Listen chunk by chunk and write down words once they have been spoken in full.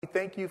We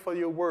thank you for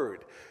your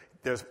word.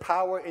 There's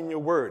power in your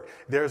word.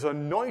 There's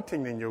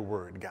anointing in your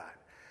word, God.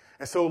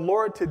 And so,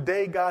 Lord,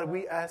 today, God,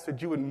 we ask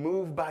that you would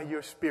move by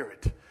your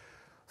spirit.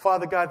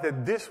 Father God,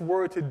 that this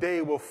word today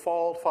will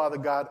fall, Father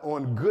God,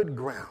 on good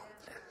ground.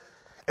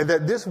 And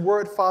that this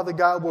word, Father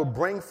God, will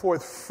bring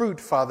forth fruit,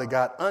 Father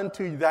God,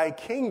 unto thy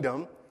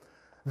kingdom,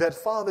 that,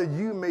 Father,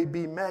 you may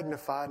be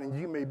magnified and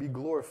you may be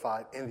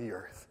glorified in the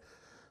earth.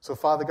 So,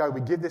 Father God, we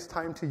give this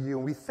time to you,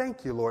 and we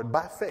thank you, Lord,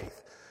 by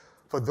faith,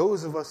 for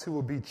those of us who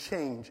will be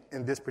changed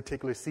in this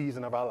particular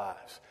season of our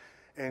lives.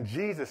 In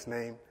Jesus'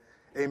 name,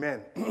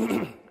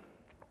 amen.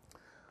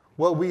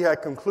 Well, we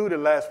had concluded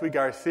last week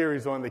our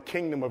series on the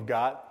kingdom of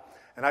God.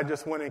 And I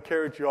just want to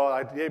encourage you all.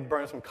 I did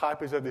burn some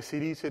copies of the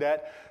CDs to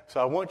that.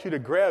 So I want you to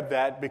grab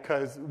that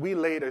because we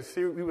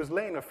was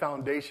laying a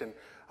foundation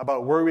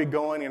about where we're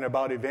going and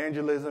about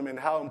evangelism and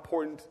how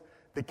important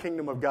the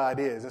kingdom of God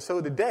is. And so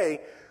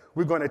today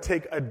we're going to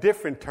take a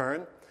different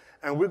turn,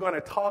 and we're going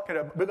to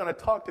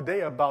talk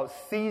today about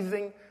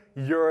seizing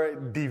your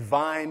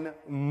divine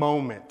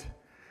moment.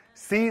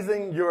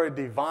 Seizing your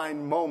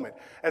divine moment.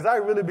 As I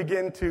really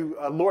begin to,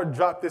 Lord,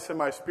 drop this in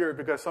my spirit,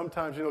 because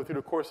sometimes, through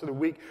the course of the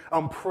week,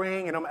 I'm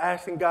praying and I'm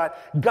asking God,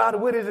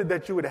 what is it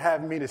that you would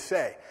have me to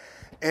say?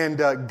 And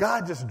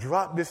God just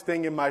dropped this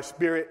thing in my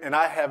spirit, and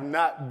I have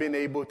not been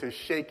able to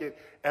shake it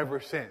ever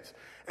since.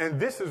 And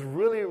this is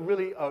really,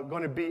 really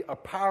going to be a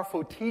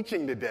powerful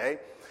teaching today,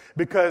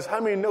 because how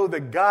many know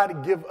that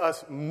God gives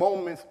us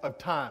moments of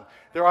time?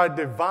 There are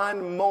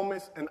divine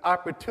moments and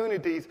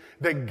opportunities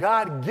that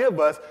God gives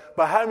us,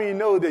 but how many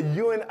know that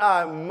you and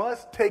I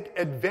must take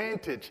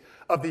advantage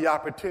of the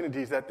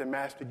opportunities that the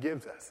Master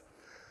gives us?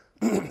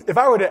 If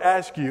I were to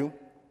ask you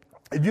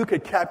if you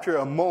could capture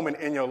a moment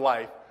in your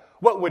life,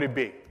 what would it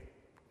be?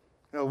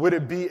 Would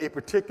it be a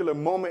particular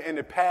moment in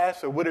the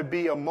past, or would it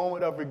be a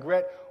moment of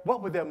regret?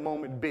 What would that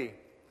moment be?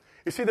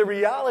 You see, the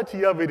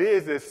reality of it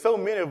is that so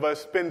many of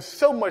us spend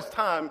so much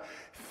time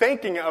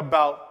thinking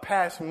about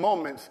past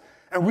moments,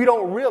 and we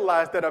don't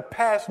realize that a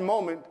past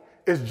moment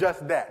is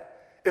just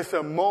that. It's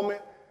a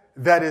moment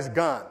that is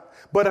gone.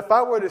 But if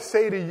I were to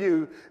say to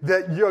you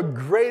that your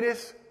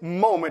greatest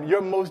moment,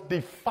 your most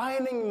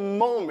defining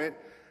moment,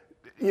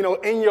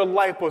 in your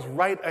life was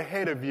right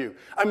ahead of you.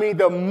 I mean,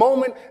 the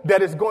moment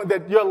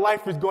that your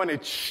life is going to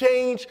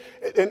change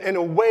in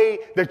a way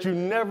that you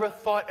never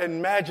thought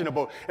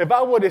imaginable. If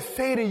I were to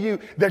say to you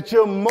that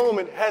your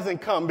moment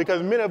hasn't come,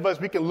 because many of us,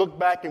 we can look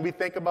back and we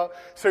think about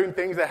certain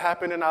things that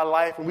happened in our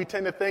life, and we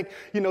tend to think,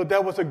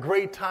 that was a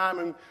great time,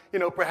 and,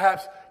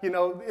 perhaps,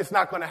 it's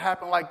not going to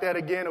happen like that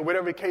again, or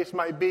whatever the case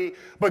might be.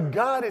 But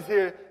God is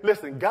here.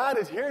 Listen, God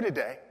is here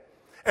today,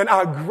 and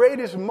our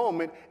greatest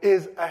moment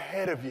is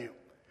ahead of you.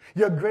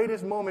 Your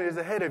greatest moment is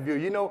ahead of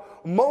you.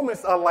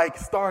 Moments are like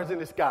stars in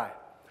the sky.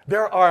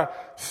 There are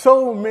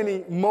so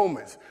many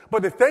moments.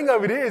 But the thing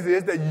of it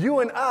is that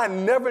you and I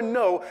never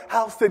know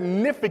how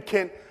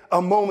significant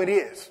a moment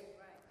is.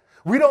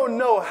 We don't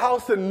know how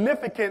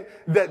significant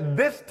that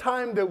this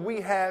time that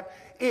we have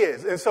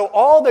is. And so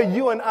all that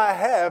you and I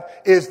have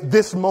is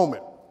this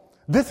moment.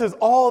 This is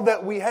all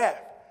that we have.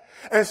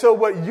 And so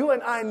what you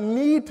and I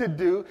need to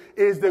do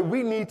is that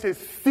we need to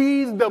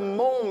seize the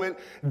moment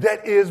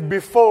that is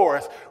before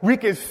us. We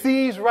can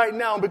seize right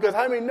now, because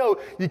how many know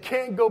you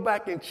can't go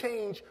back and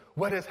change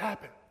what has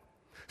happened?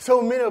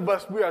 So many of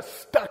us, we are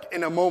stuck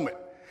in a moment.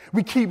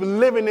 We keep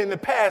living in the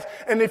past.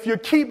 And if you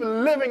keep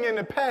living in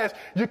the past,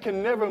 you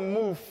can never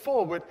move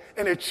forward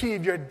and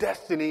achieve your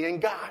destiny in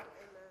God.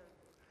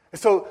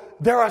 And so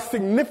there are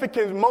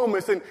significant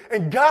moments,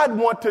 and God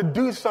wants to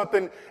do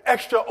something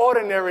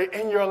extraordinary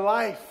in your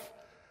life.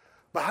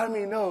 But how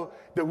many know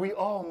that we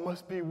all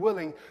must be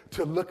willing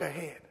to look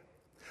ahead?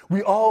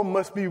 We all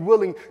must be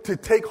willing to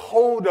take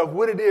hold of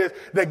what it is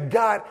that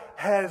God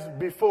has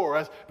before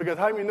us, because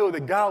how many know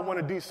that God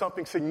wants to do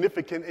something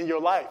significant in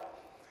your life?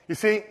 You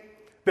see,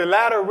 the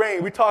latter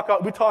rain, we talk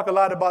a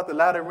lot about the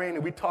latter rain,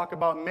 and we talk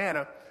about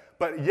manna,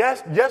 but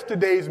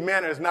yesterday's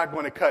manna is not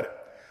going to cut it.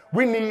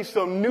 We need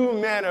some new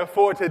manna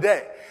for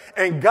today.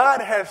 And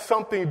God has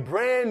something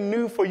brand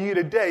new for you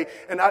today.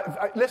 And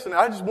listen,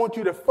 I just want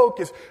you to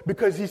focus,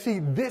 because you see,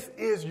 this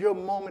is your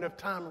moment of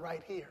time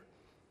right here.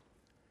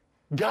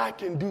 God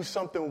can do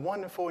something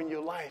wonderful in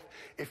your life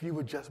if you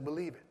would just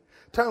believe it.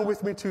 Turn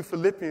with me to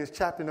Philippians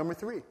chapter number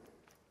 3.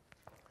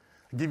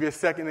 I'll give you a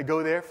second to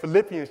go there.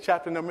 Philippians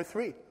chapter number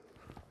 3.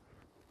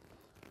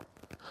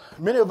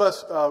 Many of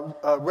us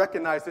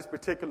recognize this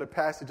particular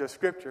passage of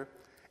Scripture.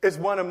 It's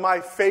one of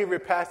my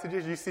favorite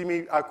passages. You see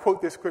me, I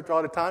quote this scripture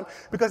all the time,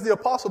 because the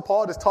Apostle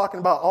Paul is talking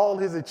about all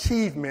his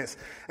achievements,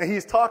 and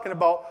he's talking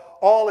about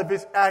all of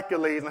his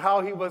accolades and how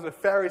he was a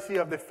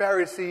Pharisee of the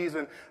Pharisees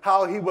and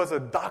how he was a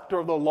doctor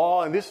of the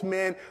law, and this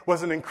man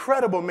was an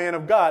incredible man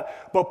of God.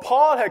 But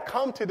Paul had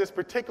come to this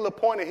particular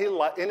point in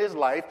his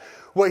life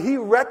where he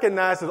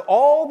recognizes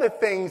all the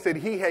things that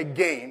he had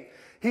gained.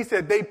 He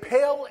said they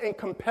pale in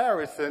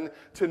comparison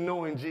to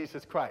knowing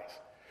Jesus Christ.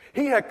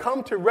 He had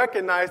come to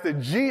recognize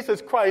that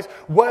Jesus Christ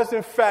was,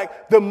 in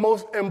fact, the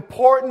most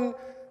important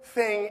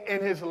thing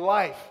in his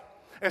life.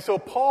 And so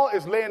Paul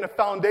is laying the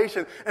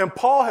foundation, and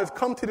Paul has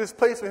come to this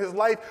place in his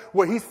life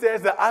where he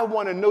says that I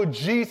want to know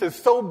Jesus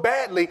so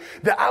badly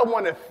that I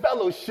want to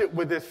fellowship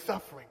with his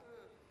suffering.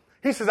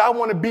 He says, I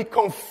want to be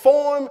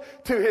conformed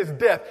to his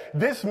death.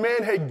 This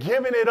man had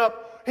given it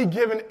up. He'd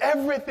given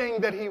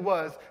everything that he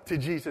was to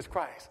Jesus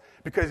Christ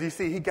because, you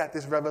see, he got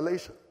this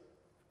revelation.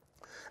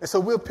 And so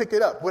we'll pick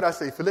it up. What did I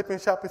say?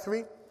 Philippians chapter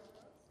 3.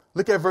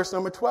 Look at verse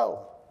number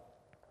 12.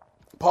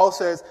 Paul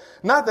says,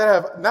 not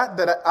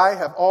that I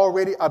have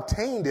already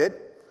obtained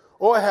it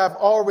or have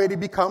already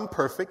become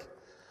perfect,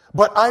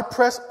 but I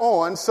press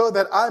on so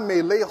that I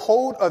may lay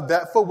hold of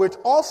that for which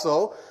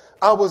also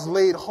I was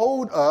laid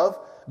hold of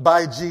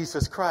by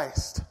Jesus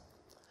Christ.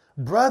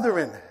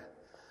 Brethren,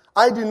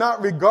 I do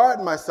not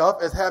regard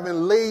myself as having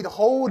laid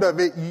hold of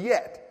it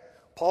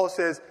yet. Paul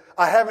says,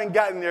 I haven't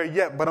gotten there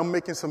yet, but I'm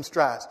making some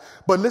strides.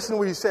 But listen to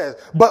what he says.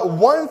 But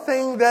one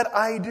thing that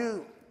I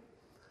do,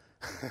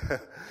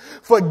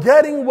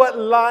 forgetting what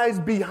lies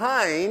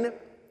behind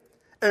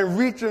and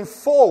reaching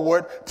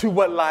forward to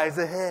what lies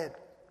ahead.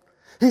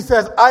 He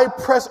says, I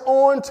press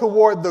on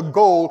toward the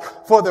goal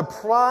for the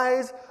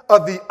prize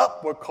of the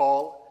upward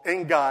call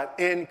in God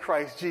in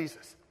Christ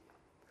Jesus.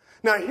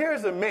 Now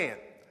here's a man,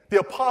 the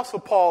Apostle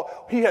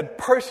Paul. He had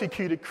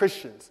persecuted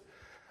Christians.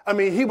 I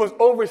mean, he was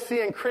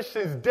overseeing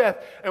Christians' death,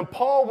 and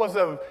Paul was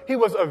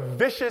a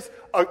vicious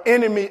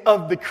enemy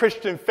of the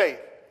Christian faith.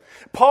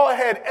 Paul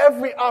had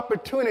every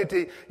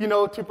opportunity,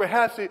 to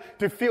perhaps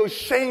to feel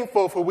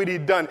shameful for what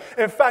he'd done.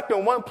 In fact,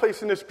 in one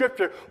place in the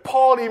scripture,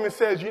 Paul even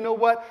says, you know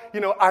what?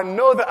 I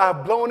know that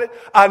I've blown it.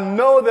 I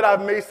know that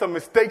I've made some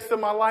mistakes in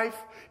my life,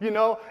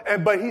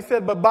 but he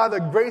said, but by the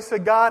grace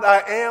of God,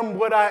 I am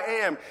what I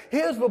am.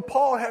 Here's what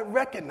Paul had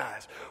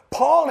recognized.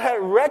 Paul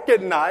had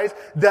recognized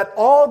that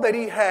all that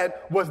he had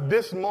was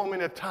this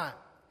moment of time.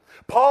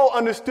 Paul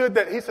understood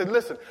that. He said,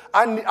 listen,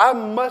 I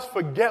must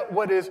forget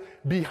what is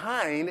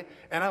behind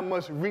and I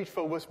must reach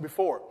for what's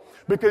before.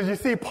 Because you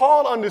see,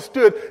 Paul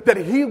understood that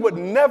he would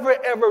never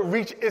ever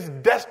reach his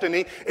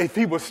destiny if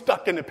he was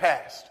stuck in the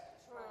past.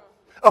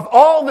 Of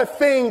all the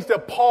things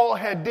that Paul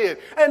had did,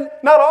 and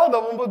not all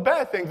of them were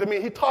bad things. I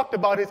mean, he talked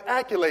about his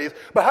accolades,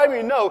 but how do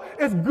you know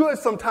it's good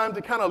sometimes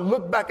to kind of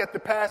look back at the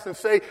past and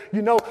say,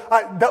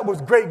 that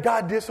was great.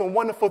 God did some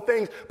wonderful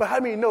things. But how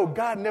do you know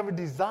God never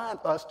designed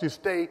us to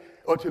stay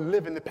or to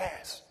live in the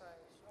past?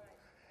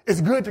 It's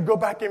good to go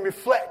back and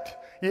reflect.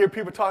 You hear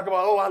people talk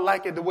about, I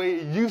like it the way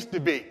it used to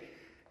be.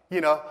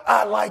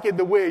 I like it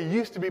the way it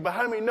used to be. But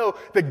how many know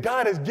that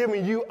God has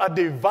given you a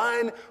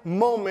divine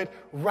moment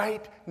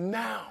right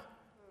now?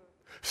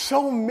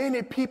 So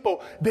many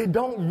people, they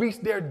don't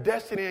reach their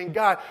destiny in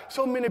God.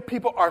 So many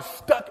people are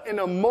stuck in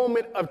a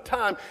moment of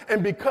time.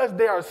 And because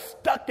they are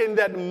stuck in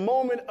that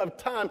moment of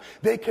time,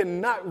 they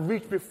cannot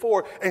reach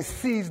before and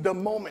seize the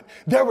moment.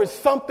 There is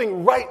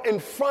something right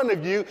in front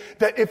of you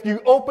that if you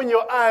open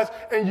your eyes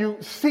and you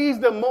seize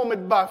the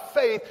moment by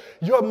faith,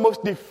 your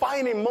most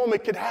defining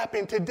moment could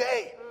happen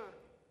today.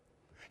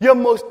 Your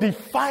most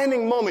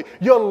defining moment,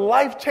 your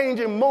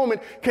life-changing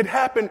moment could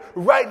happen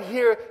right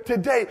here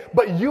today.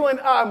 But you and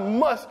I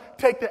must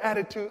take the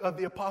attitude of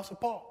the Apostle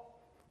Paul.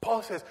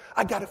 Paul says,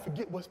 I got to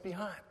forget what's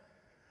behind.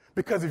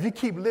 Because if you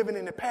keep living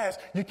in the past,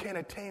 you can't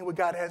attain what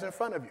God has in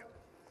front of you.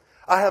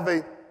 I have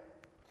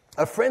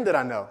a friend that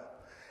I know,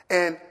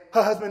 and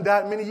her husband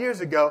died many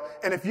years ago.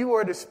 And if you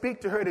were to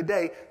speak to her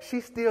today,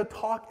 she still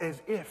talk as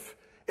if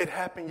it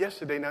happened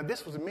yesterday. Now,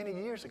 this was many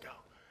years ago.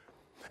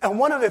 And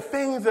one of the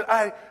things that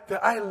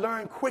I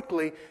learned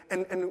quickly,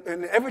 and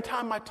every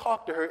time I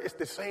talk to her, it's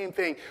the same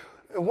thing.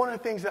 And one of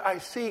the things that I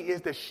see is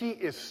that she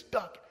is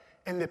stuck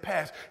in the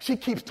past. She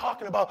keeps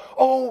talking about,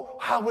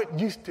 how it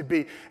used to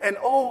be. And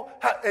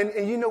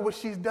and you know what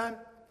she's done?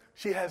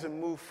 She hasn't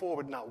moved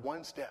forward not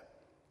one step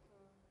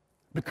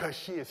because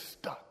she is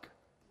stuck.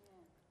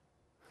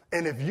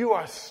 And if you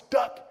are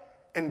stuck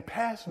in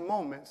past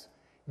moments,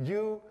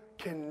 you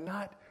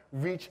cannot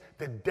reach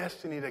the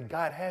destiny that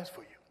God has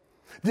for you.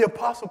 The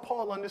Apostle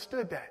Paul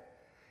understood that.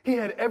 He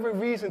had every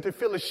reason to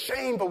feel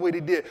ashamed for what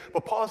he did.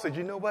 But Paul said,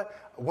 you know what?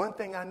 One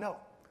thing I know.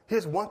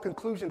 Here's one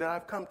conclusion that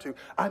I've come to.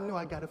 I know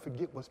I got to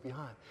forget what's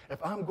behind. If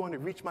I'm going to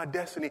reach my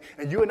destiny,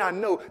 and you and I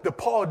know that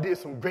Paul did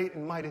some great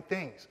and mighty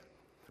things.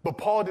 But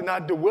Paul did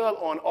not dwell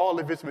on all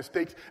of his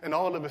mistakes and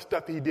all of the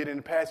stuff that he did in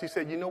the past. He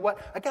said, you know what?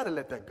 I got to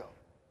let that go.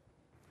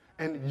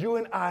 And you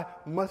and I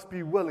must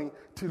be willing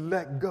to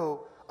let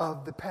go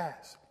of the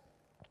past.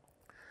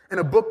 In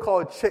a book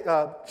called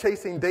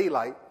Chasing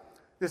Daylight,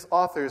 this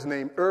author is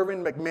named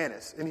Erwin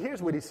McManus. And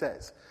here's what he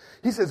says.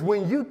 He says,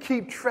 when you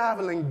keep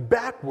traveling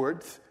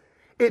backwards,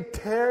 it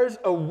tears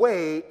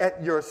away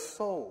at your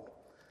soul.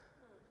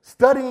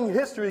 Studying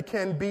history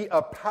can be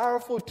a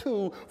powerful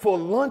tool for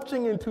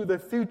launching into the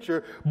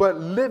future, but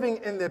living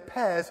in the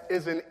past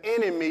is an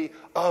enemy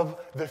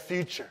of the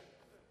future.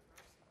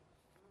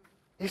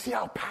 You see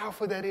how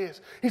powerful that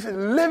is? He says,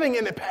 living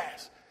in the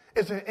past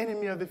is an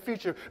enemy of the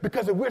future,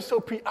 because if we're so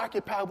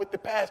preoccupied with the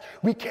past,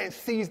 we can't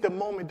seize the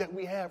moment that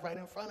we have right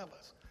in front of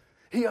us.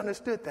 He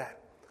understood that.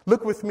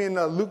 Look with me in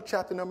Luke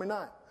chapter number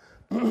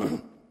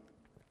 9.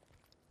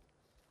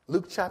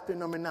 Luke chapter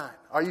number 9.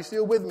 Are you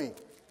still with me?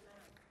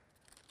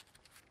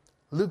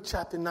 Luke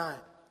chapter 9,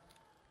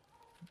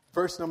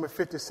 verse number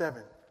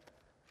 57.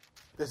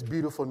 That's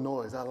beautiful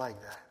noise. I like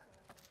that.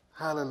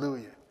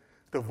 Hallelujah.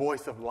 The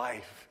voice of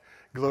life.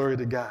 Glory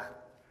to God.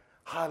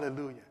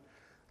 Hallelujah.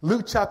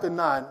 Luke chapter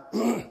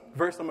 9,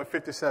 verse number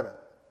 57.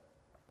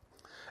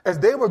 As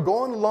they were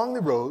going along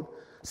the road,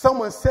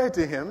 someone said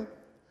to him,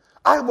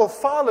 I will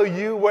follow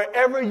you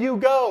wherever you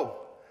go.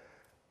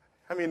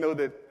 How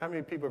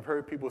many people have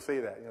heard people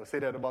say that? Say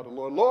that about the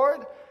Lord.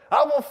 Lord,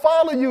 I will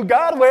follow you,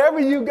 God, wherever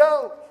you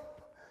go.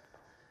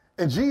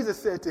 And Jesus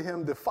said to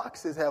him, the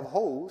foxes have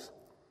holes,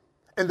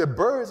 and the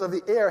birds of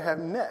the air have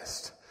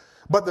nests,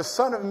 but the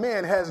Son of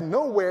Man has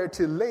nowhere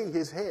to lay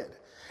his head.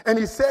 And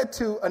he said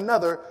to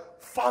another,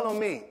 follow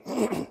me.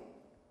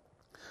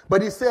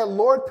 But he said,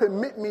 Lord,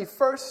 permit me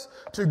first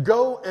to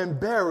go and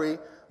bury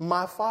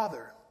my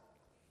father.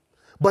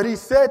 But he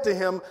said to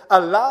him,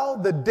 allow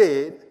the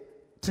dead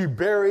to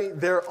bury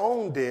their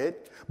own dead.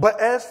 But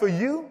as for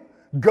you,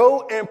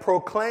 go and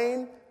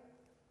proclaim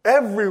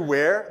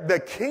everywhere the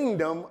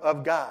kingdom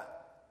of God.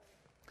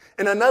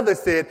 And another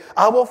said,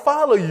 I will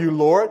follow you,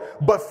 Lord,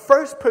 but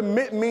first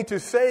permit me to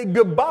say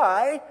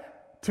goodbye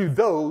to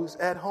those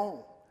at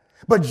home.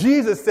 But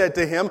Jesus said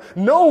to him,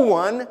 no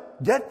one,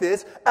 get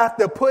this,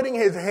 after putting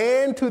his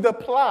hand to the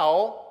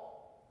plow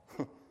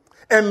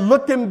and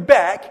looking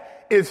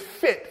back is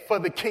fit for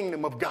the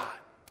kingdom of God.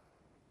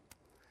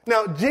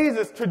 Now,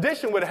 Jesus'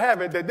 tradition would have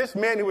it that this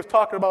man who was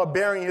talking about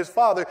burying his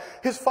father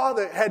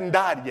hadn't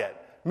died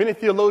yet. Many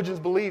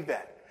theologians believe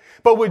that.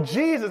 But with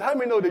Jesus, how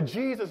many know that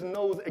Jesus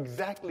knows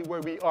exactly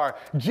where we are?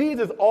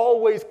 Jesus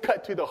always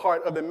cut to the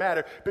heart of the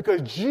matter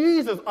because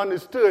Jesus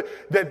understood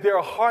that their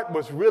heart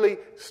was really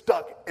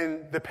stuck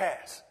in the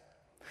past.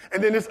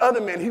 And then this other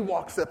man, he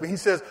walks up and he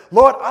says,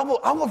 Lord, I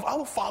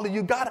will follow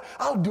you, God.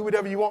 I'll do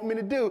whatever you want me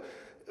to do.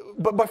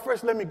 But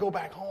first, let me go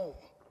back home.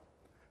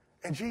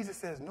 And Jesus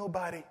says,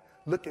 nobody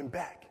looking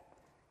back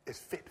is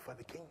fit for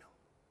the kingdom.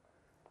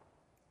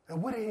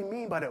 And what did he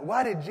mean by that?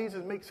 Why did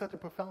Jesus make such a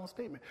profound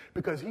statement?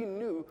 Because he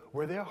knew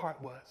where their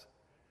heart was.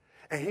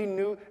 And he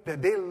knew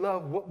that they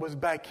loved what was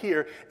back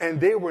here, and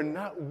they were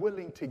not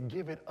willing to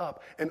give it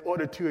up in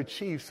order to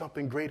achieve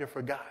something greater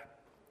for God.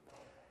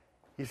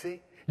 You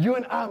see? You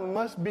and I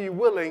must be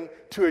willing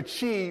to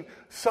achieve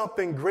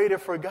something greater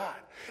for God.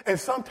 And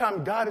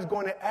sometimes God is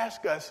going to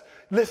ask us,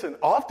 listen,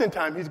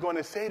 oftentimes he's going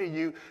to say to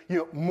you,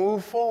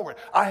 move forward.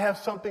 I have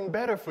something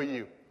better for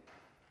you.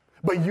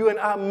 But you and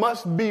I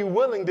must be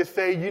willing to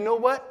say, you know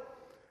what?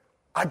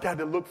 I got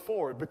to look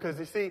forward. Because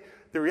you see,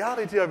 the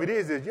reality of it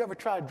is you ever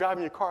tried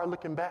driving your car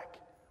looking back?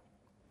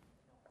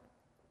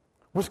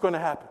 What's going to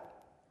happen?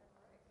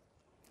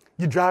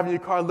 You're driving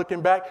your car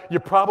looking back, you're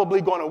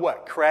probably going to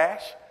what?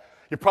 Crash.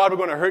 You're probably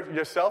going to hurt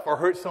yourself or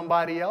hurt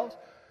somebody else.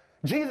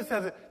 Jesus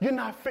says you're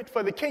not fit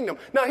for the kingdom.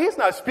 Now, he's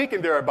not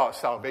speaking there about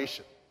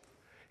salvation.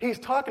 He's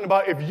talking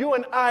about if you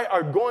and I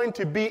are going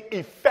to be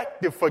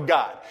effective for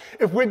God,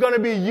 if we're going to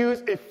be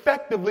used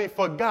effectively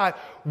for God,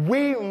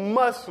 we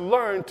must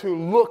learn to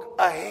look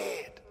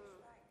ahead.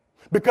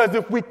 Because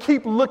if we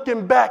keep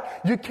looking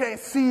back, you can't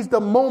seize the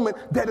moment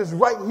that is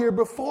right here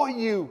before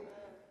you.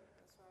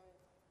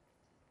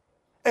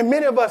 And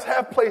many of us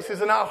have places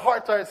and our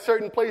hearts are at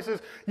certain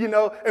places,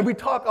 and we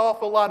talk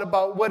awful lot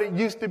about what it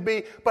used to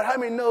be. But how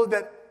many know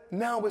that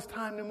now it's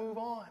time to move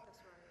on?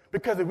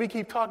 Because if we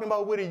keep talking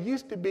about what it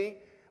used to be,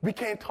 we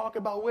can't talk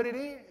about what it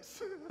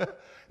is.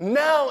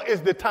 Now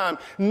is the time.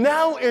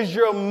 Now is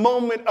your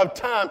moment of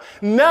time.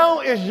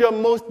 Now is your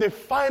most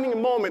defining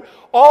moment.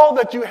 All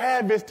that you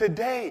have is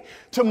today.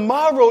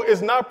 Tomorrow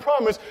is not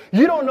promised.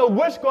 You don't know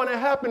what's going to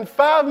happen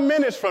 5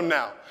 minutes from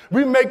now.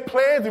 We make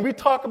plans and we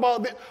talk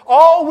about this.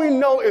 All we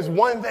know is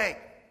one thing.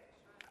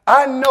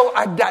 I know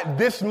I got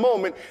this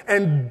moment,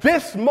 and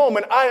this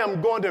moment I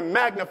am going to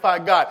magnify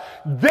God.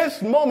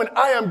 This moment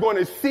I am going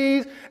to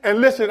seize, and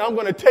listen, I'm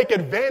going to take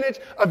advantage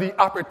of the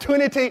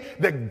opportunity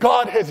that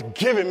God has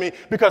given me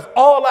because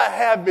all I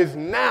have is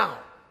now.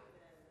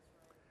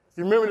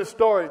 You remember the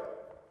story?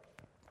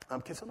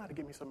 Can somebody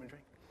give me something to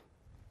drink?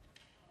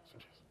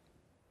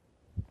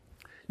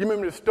 You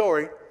remember the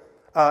story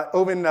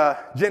over in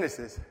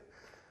Genesis,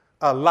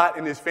 Lot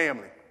and his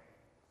family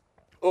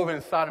over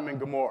in Sodom and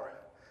Gomorrah.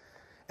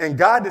 And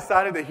God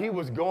decided that he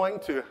was going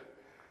to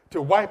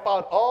wipe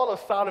out all of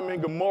Sodom and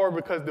Gomorrah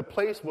because the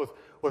place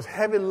was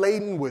heavy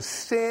laden with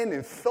sin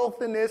and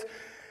filthiness.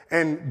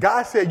 And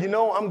God said,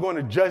 I'm going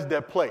to judge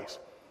that place.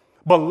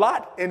 But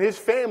Lot and his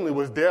family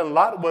was there.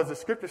 The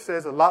scripture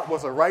says that Lot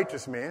was a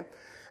righteous man.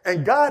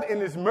 And God, in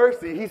his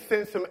mercy, he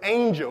sent some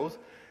angels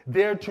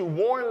there to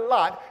warn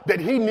Lot that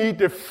he needed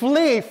to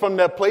flee from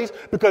that place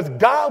because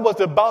God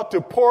was about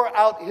to pour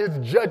out his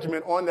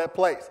judgment on that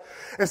place.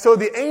 And so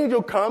the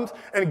angel comes,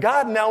 and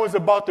God now is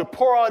about to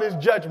pour out his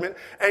judgment.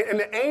 And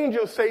the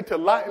angels say to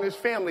Lot and his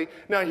family,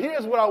 now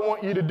here's what I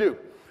want you to do.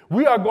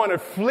 We are going to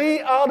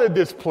flee out of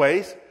this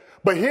place,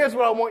 but here's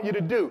what I want you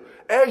to do.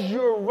 As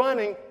you're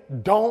running,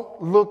 don't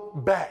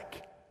look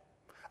back.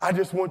 I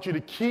just want you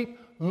to keep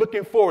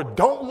looking forward.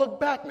 Don't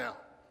look back now.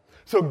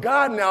 So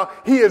God now,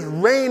 he is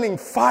raining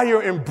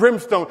fire and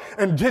brimstone,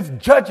 and his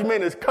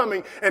judgment is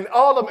coming, and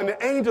all of them, and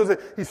the angels,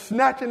 he's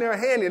snatching their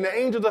hand, and the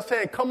angels are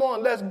saying, come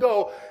on, let's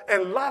go.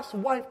 And Lot's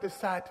wife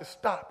decided to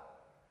stop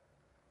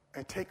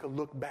and take a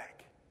look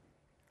back.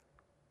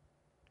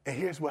 And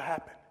here's what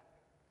happened.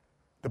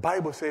 The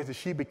Bible says that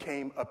she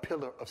became a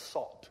pillar of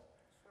salt.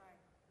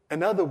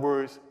 In other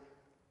words,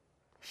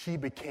 she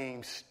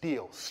became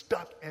still,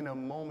 stuck in a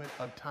moment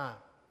of time.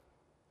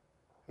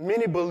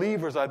 Many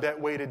believers are that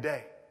way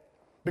today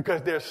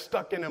because they're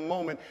stuck in a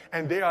moment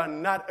and they are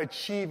not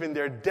achieving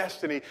their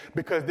destiny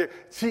because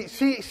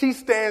she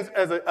stands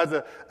as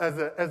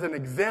an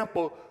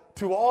example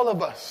to all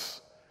of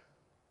us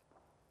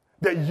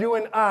that you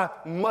and I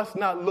must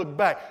not look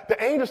back. The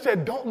angel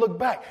said, don't look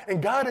back.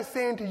 And God is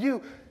saying to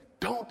you,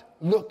 don't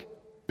look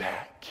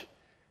back.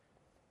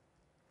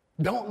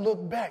 Don't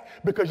look back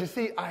because you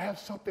see, I have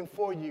something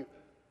for you.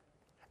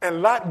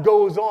 And Lot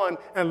goes on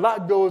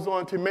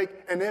to make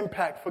an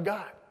impact for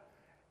God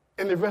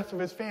and the rest of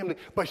his family.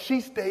 But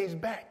she stays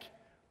back.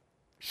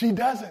 She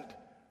doesn't.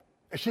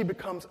 And she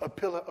becomes a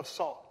pillar of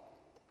salt.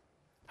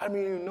 How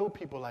many of you know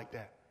people like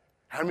that?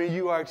 How many of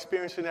you are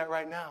experiencing that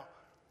right now?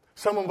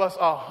 Some of us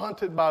are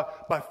haunted by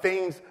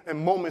things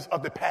and moments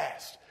of the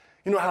past.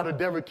 You know how the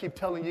devil keep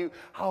telling you,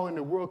 how in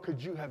the world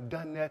could you have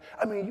done that?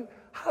 I mean,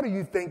 how do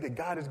you think that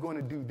God is going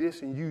to do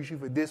this and use you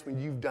for this when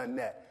you've done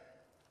that?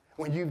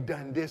 When you've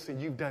done this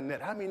and you've done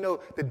that. How many know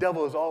the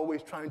devil is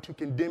always trying to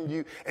condemn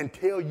you and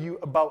tell you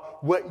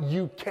about what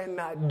you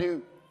cannot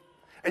do?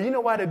 And you know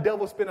why the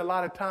devil spend a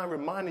lot of time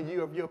reminding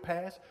you of your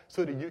past?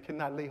 So that you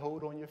cannot lay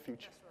hold on your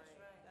future.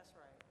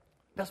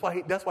 That's why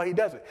he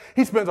does it.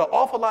 He spends an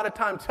awful lot of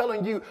time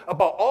telling you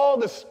about all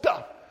the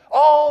stuff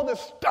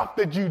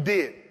that you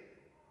did.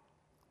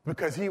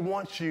 Because he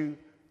wants you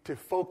to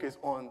focus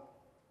on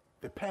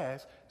the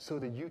past so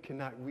that you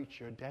cannot reach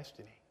your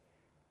destiny.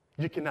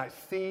 You cannot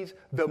seize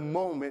the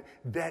moment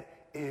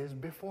that is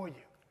before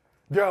you.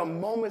 There are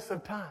moments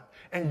of time,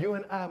 and you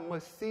and I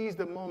must seize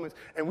the moments,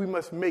 and we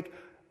must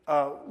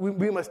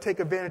we must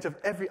take advantage of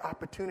every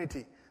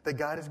opportunity that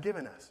God has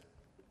given us.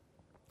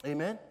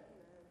 Amen?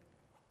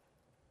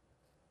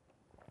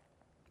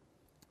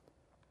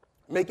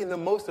 Making the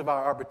most of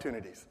our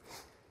opportunities.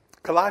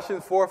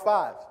 Colossians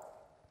 4:5.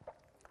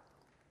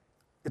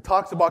 It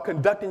talks about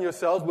conducting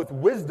yourselves with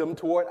wisdom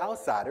toward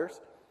outsiders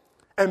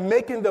and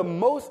making the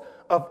most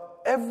of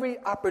every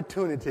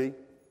opportunity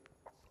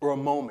or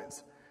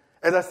moments.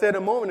 As I said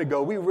a moment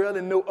ago, we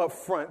rarely know up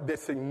front the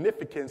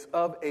significance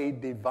of a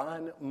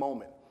divine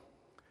moment.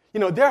 You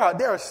know, there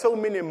are so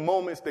many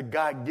moments that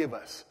God gives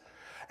us.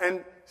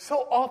 And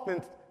so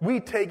often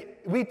we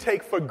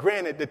take for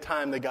granted the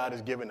time that God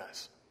has given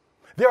us.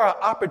 There are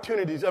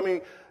opportunities. I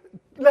mean,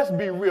 let's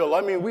be real.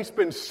 I mean, we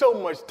spend so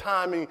much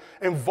time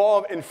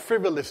involved in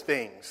frivolous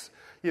things.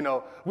 You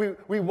know,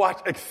 we watch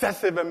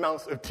excessive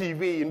amounts of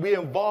TV and we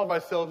involve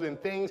ourselves in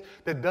things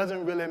that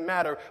doesn't really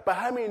matter. But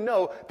how many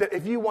know that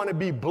if you want to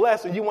be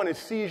blessed and you want to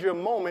seize your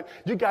moment,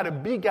 you got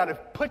to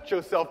put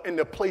yourself in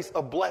the place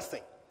of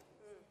blessing.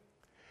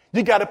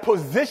 You got to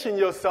position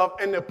yourself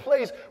in the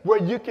place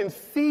where you can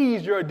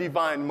seize your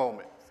divine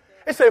moment.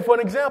 Let's say, for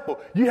an example,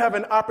 you have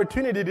an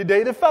opportunity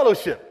today to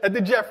fellowship at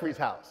the Jeffries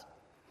house.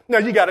 Now,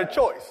 you got a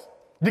choice.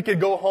 You can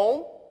go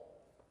home,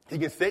 you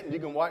can sit and you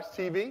can watch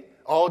TV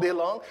all day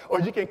long, or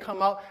you can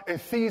come out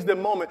and seize the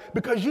moment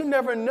because you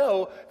never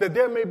know that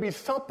there may be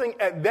something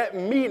at that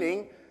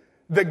meeting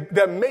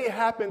that may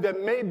happen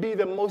that may be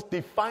the most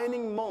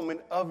defining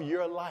moment of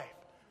your life.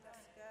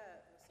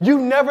 You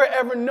never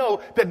ever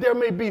know that there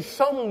may be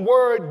some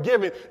word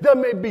given. There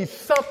may be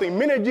something.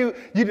 Many of you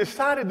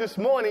decided this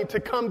morning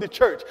to come to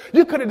church.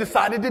 You could have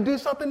decided to do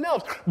something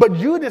else. But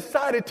you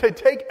decided to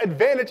take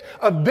advantage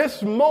of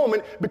this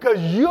moment because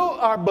you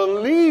are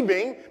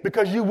believing,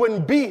 because you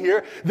wouldn't be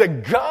here,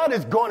 that God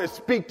is going to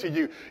speak to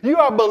you. You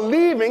are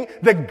believing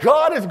that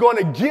God is going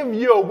to give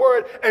you a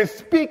word and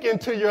speak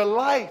into your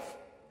life.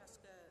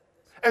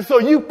 And so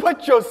you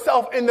put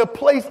yourself in the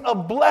place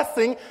of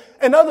blessing.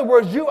 In other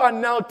words, you are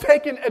now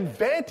taking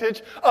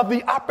advantage of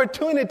the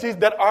opportunities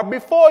that are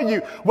before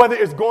you, whether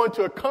it's going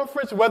to a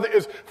conference, whether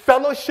it's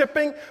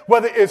fellowshipping,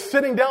 whether it's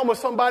sitting down with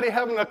somebody,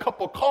 having a cup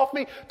of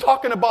coffee,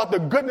 talking about the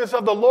goodness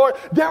of the Lord.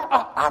 There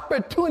are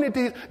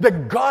opportunities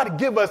that God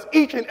gives us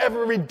each and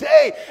every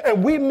day.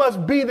 And we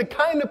must be the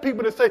kind of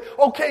people to say,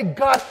 okay,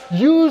 God,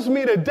 use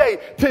me today.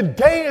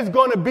 Today is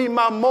going to be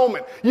my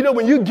moment. You know,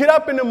 when you get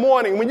up in the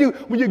morning, when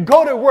you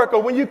go to work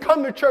or when you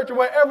come to church or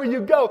wherever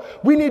you go,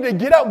 we need to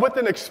get up with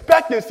an expectancy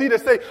to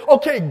say,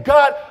 okay,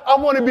 God, I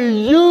want to be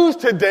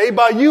used today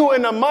by you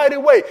in a mighty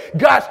way.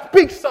 God,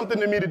 speak something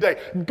to me today.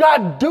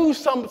 God, do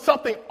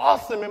something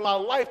awesome in my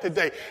life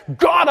today.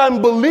 God, I'm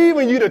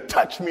believing you to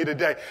touch me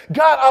today.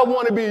 God, I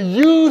want to be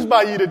used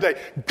by you today.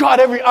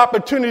 God, every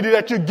opportunity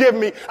that you give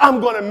me,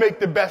 I'm going to make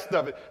the best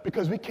of it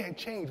because we can't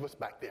change what's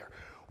back there.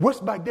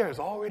 What's back there has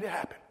already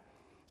happened.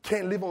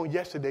 Can't live on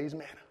yesterday's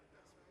manna.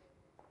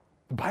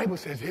 The Bible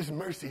says his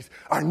mercies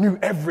are new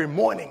every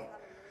morning.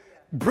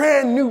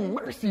 Brand new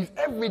mercies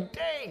every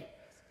day.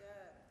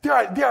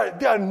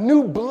 There are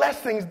new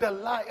blessings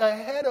that lie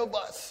ahead of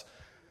us.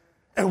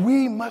 And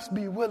we must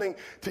be willing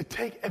to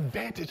take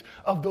advantage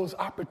of those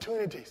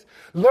opportunities.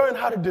 Learn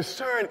how to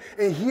discern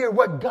and hear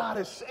what God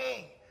is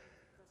saying.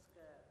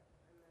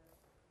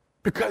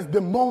 Because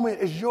the moment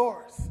is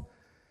yours.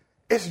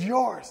 It's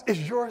yours. It's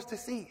yours to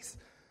seize.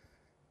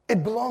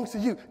 It belongs to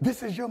you.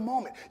 This is your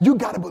moment. You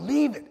got to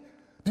believe it.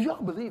 Do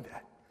y'all believe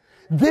that?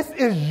 This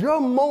is your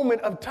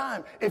moment of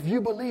time if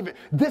you believe it.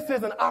 This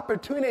is an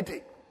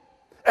opportunity.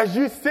 As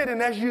you sit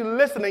and as you're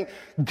listening,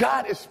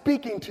 God is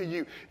speaking to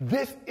you.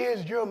 This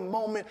is your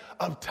moment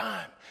of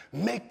time.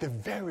 Make the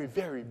very,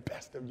 very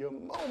best of your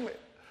moment.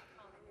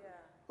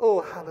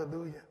 Oh,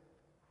 hallelujah.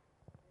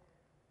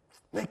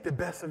 Make the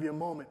best of your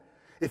moment.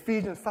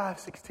 Ephesians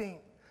 5:16,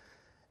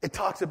 it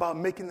talks about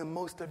making the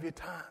most of your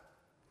time.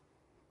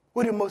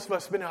 What do most of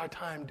us spend our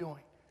time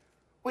doing?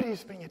 What do you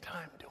spend your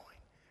time doing?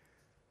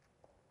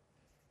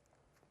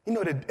 You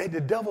know,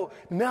 the devil,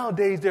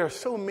 nowadays there are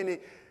so many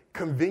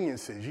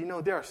conveniences. You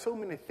know, there are so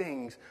many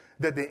things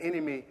that the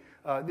enemy,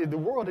 the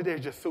world today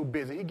is just so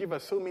busy. He gives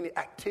us so many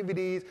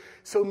activities,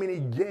 so many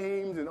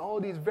games, and all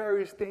these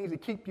various things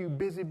that keep you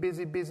busy,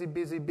 busy, busy,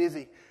 busy,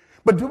 busy.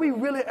 But do we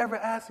really ever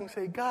ask and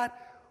say, God,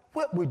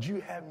 what would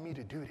you have me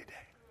to do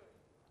today?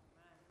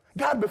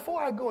 God,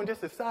 before I go and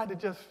just decide to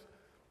just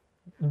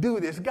do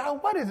this,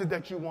 God, what is it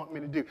that you want me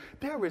to do?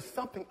 There is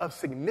something of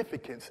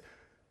significance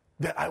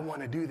that I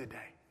want to do today.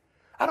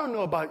 I don't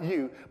know about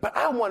you, but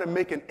I want to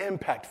make an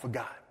impact for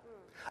God.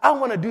 I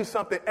want to do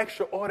something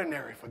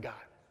extraordinary for God.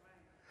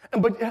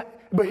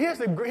 But here's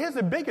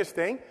the biggest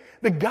thing,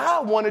 that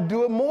God want to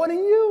do it more than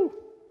you.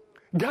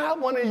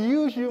 God want to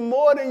use you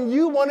more than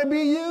you want to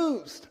be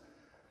used.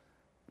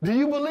 Do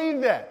you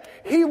believe that?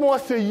 He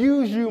wants to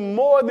use you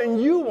more than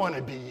you want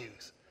to be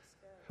used.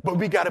 But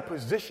we got to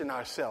position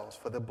ourselves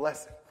for the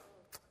blessing.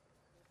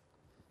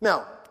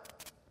 Now,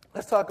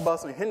 let's talk about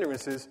some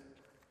hindrances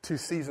to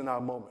seizing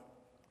our moment.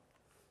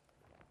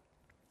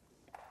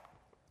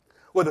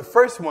 Well, the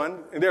first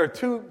one, and there are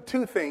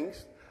two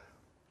things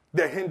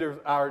that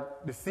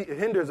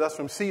hinders us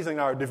from seizing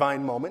our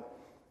divine moment.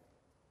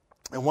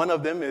 And one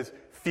of them is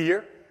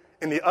fear,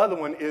 and the other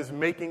one is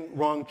making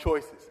wrong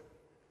choices.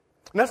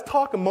 Let's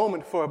talk a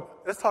moment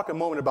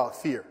about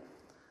fear.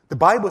 The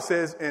Bible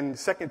says in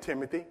 2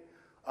 Timothy,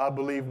 I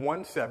believe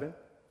 1:7,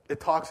 it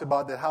talks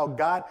about that how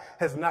God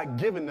has not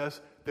given us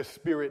the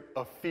spirit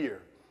of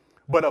fear,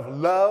 but of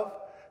love,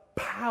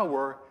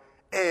 power,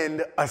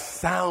 and a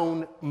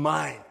sound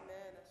mind.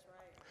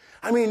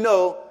 I mean,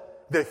 no,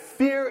 that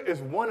fear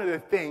is one of the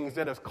things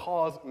that has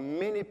caused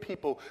many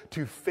people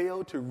to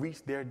fail to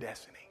reach their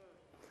destiny.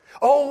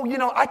 Oh, you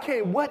know, I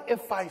can't. What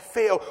if I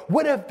fail?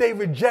 What if they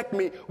reject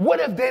me?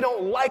 What if they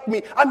don't like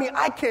me? I mean,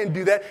 I can't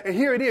do that. And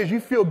here it is. You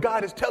feel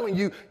God is telling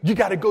you, you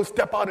got to go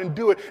step out and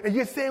do it. And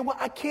you're saying, well,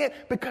 I can't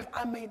because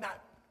I may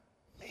not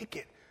make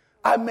it.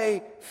 I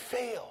may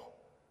fail.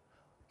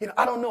 You know,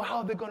 I don't know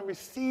how they're going to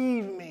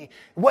receive me.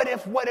 What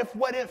if?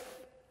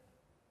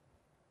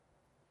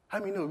 How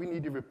many know we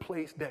need to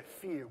replace that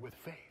fear with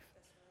faith?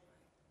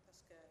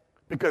 That's good.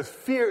 Because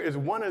fear is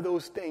one of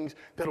those things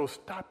that will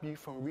stop you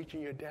from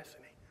reaching your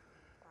destiny.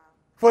 Wow.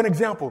 For an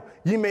example,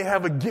 you may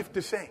have a gift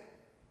to sing.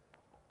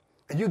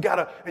 And you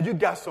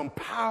got some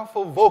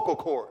powerful vocal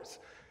cords.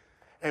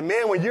 And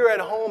man, when you're at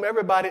home,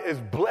 everybody is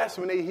blessed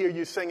when they hear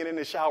you singing in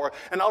the shower.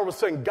 And all of a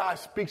sudden, God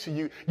speaks to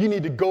you. You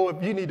need to go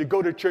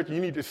to church. You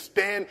need to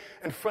stand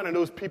in front of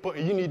those people,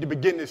 and you need to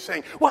begin to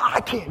sing. Well,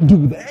 I can't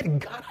do that.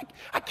 God,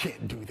 I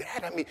can't do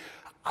that. I mean,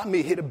 I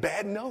may hit a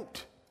bad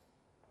note.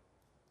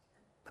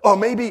 Or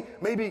maybe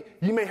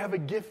you may have a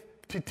gift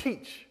to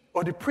teach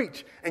or to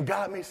preach, and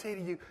God may say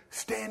to you,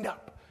 stand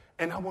up,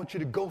 and I want you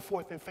to go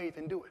forth in faith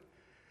and do it.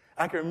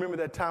 I can remember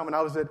that time when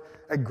I was at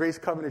Grace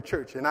Covenant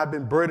Church, and I've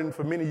been burdened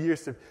for many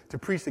years to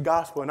preach the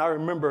gospel. And I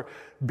remember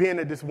being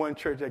at this one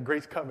church at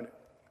Grace Covenant.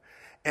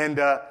 And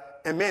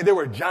man, there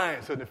were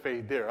giants of the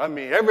faith there. I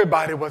mean,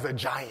 everybody was a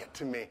giant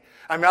to me.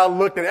 I mean, I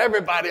looked at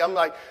everybody. I'm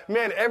like,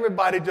 man,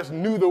 everybody just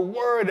knew the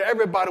word.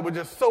 Everybody was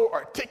just so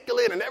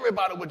articulate, and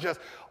everybody was just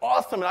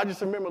awesome. And I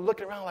just remember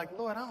looking around like,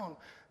 Lord,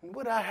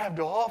 what do I have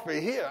to offer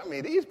here? I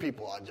mean, these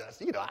people are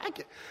just,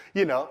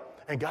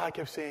 And God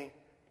kept saying,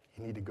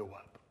 you need to go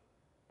up.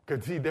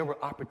 Because, see, there were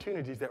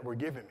opportunities that were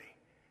given me.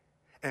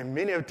 And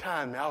many a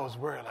time I was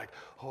worried, like,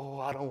 oh,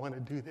 I don't want to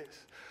do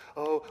this.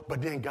 Oh,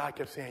 but then God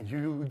kept saying,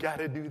 you got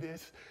to do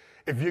this.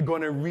 If you're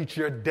going to reach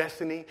your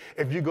destiny,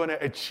 if you're going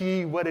to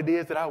achieve what it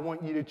is that I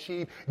want you to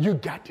achieve, you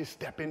got to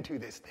step into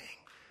this thing.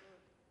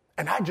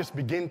 And I just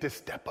began to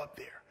step up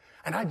there.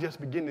 And I just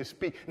began to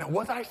speak. Now,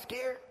 was I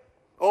scared?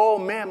 Oh,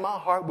 man, my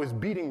heart was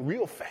beating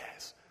real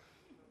fast.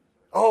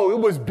 Oh, it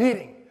was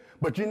beating.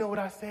 But you know what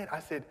I said? I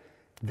said,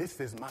 this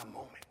is my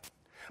moment.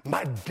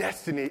 My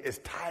destiny is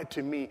tied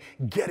to me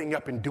getting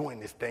up and doing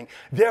this thing.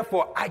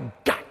 Therefore, I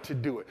got to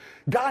do it.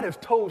 God has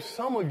told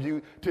some of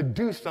you to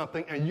do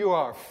something, and you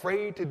are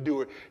afraid to do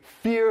it.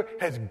 Fear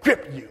has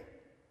gripped you.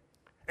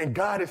 And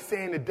God is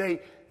saying today,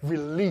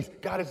 release.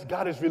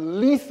 God is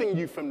releasing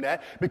you from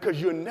that,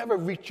 because you'll never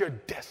reach your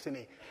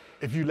destiny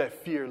if you let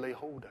fear lay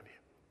hold of you.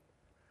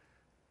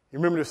 You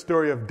remember the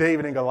story of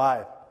David and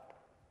Goliath?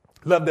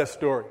 Love that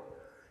story.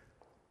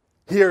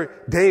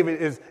 Here,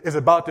 David is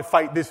about to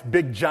fight this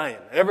big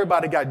giant.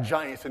 Everybody got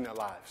giants in their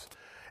lives.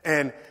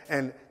 And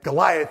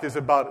Goliath is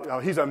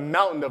he's a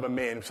mountain of a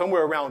man,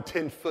 somewhere around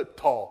 10 foot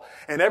tall.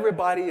 And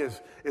everybody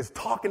is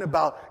talking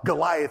about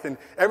Goliath. And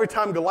every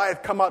time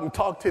Goliath come out and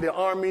talk to the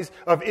armies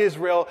of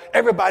Israel,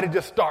 everybody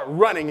just start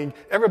running. And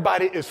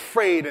everybody is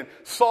afraid. And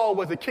Saul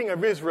was the king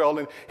of Israel,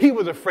 and he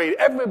was afraid.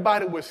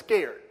 Everybody was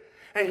scared.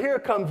 And here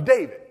comes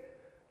David.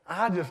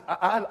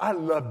 I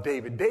love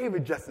David.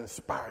 David just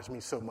inspires me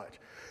so much.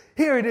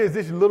 Here it is,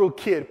 this little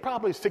kid,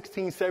 probably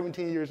 16,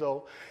 17 years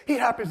old. He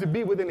happens to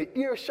be within an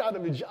earshot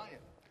of the giant.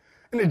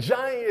 And the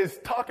giant is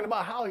talking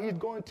about how he's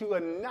going to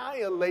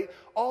annihilate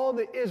all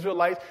the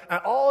Israelites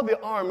and all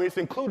the armies,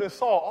 including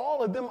Saul.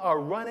 All of them are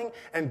running,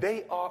 and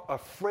they are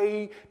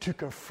afraid to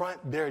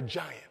confront their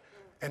giant.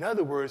 In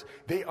other words,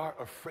 they are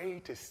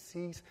afraid to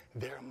seize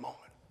their moment.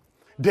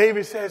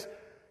 David says,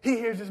 he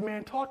hears this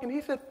man talking. He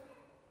said,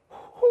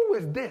 who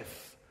is this?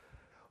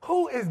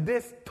 Who is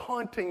this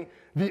taunting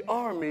the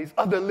armies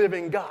of the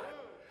living God?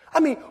 I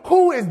mean,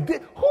 who is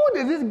this? Who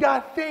does this guy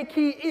think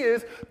he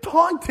is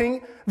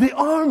taunting the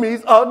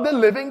armies of the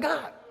living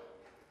God?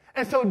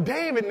 And so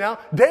David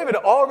had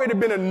already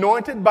been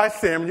anointed by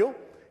Samuel.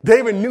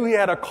 David knew he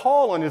had a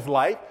call on his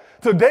life.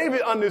 So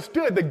David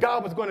understood that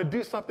God was going to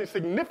do something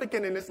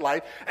significant in his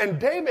life. And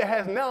David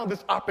has now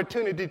this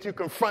opportunity to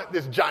confront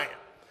this giant.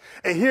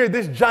 And here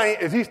this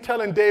giant, as he's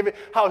telling David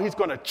how he's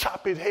going to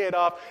chop his head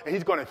off and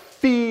he's going to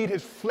feed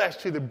his flesh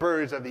to the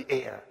birds of the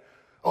air.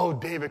 Oh,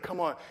 David, come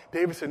on.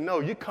 David said, no,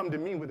 you come to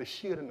me with a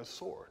shield and a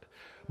sword,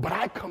 but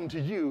I come to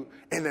you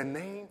in the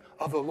name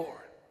of the Lord.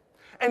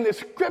 And the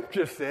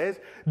scripture says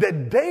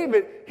that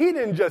David, he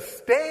didn't just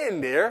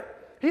stand there.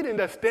 He didn't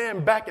just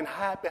stand back and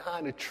hide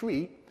behind a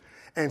tree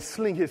and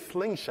sling his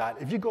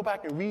slingshot. If you go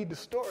back and read the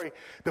story,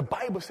 the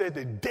Bible says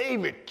that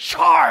David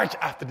charged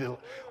after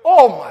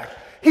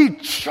he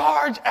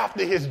charged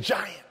after his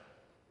giant.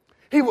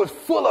 He was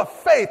full of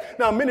faith.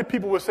 Now, many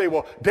people would say,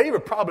 well,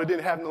 David probably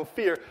didn't have no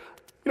fear.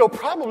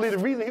 Probably the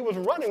reason he was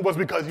running was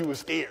because he was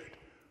scared.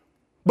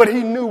 But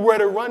he knew where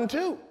to run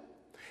to.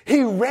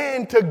 He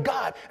ran to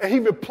God, and he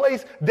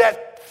replaced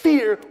that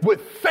fear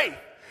with faith.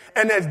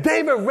 And as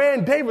David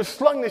ran, David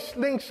slung the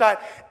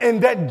slingshot,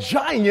 and that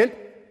giant,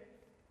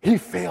 he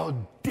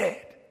fell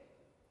dead.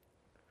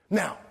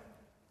 Now,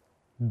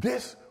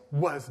 this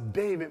was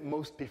David's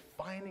most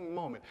defining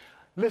moment.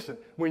 Listen,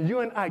 when you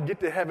and I get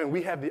to heaven,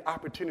 we have the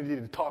opportunity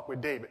to talk with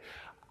David.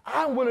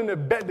 I'm willing to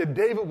bet that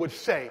David would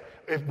say,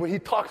 when he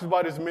talks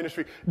about his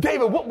ministry,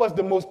 David, what was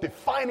the most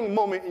defining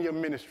moment in your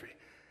ministry?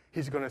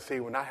 He's going to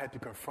say, when I had to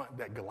confront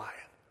that Goliath.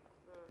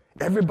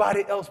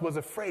 Everybody else was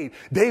afraid.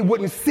 They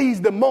wouldn't seize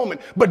the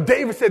moment. But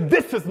David said,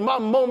 this is my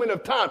moment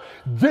of time.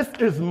 This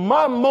is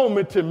my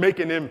moment to make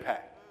an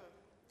impact.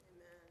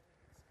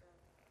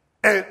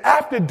 And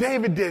after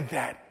David did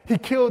that, he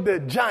killed the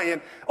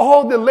giant.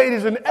 All the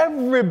ladies and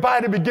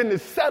everybody began to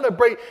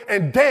celebrate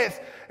and dance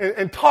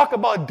and talk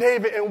about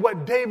David and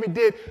what David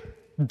did.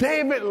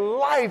 David's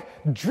life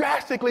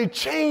drastically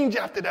changed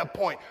after that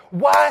point.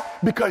 Why?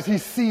 Because he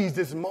seized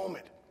this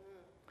moment.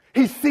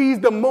 He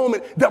seized the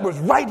moment that was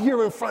right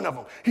here in front of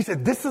him. He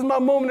said, this is my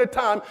moment of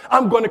time.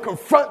 I'm going to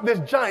confront this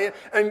giant.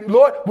 And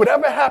Lord,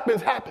 whatever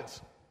happens,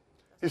 happens.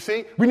 You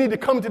see, we need to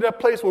come to that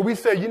place where we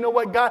say, you know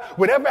what, God,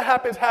 whatever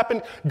happens,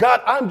 happen.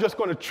 God, I'm just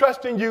going to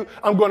trust in you.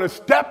 I'm going to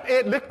step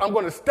in. I'm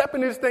going to step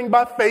in this thing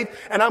by faith,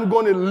 and I'm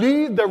going to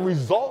leave the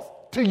results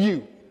to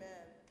you.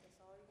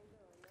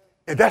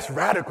 And that's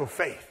radical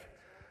faith.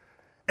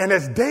 And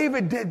as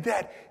David did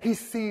that, he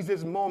seized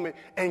his moment.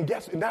 And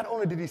not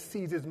only did he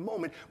seize his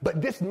moment,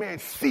 but this man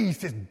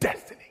seized his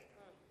destiny.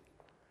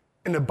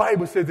 And the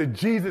Bible says that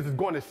Jesus is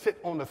going to sit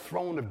on the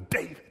throne of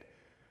David.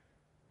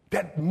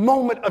 That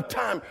moment of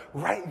time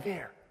right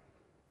there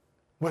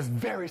was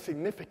very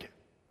significant.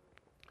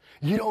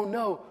 You don't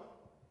know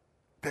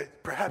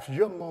that perhaps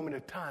your moment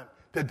of time,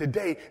 that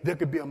today there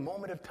could be a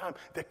moment of time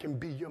that can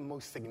be your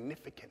most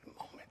significant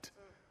moment.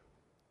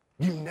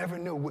 You never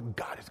know what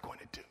God is going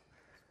to do.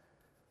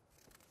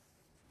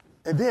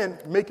 And then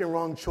making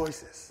wrong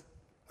choices.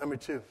 Number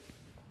 2.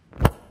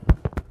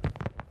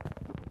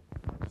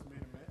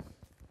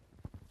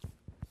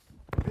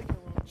 Making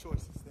wrong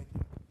choices. Thank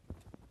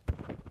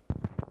you.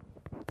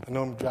 I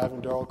know I'm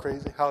driving Darryl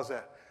crazy. How's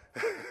that?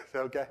 Is that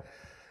okay?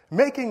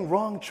 Making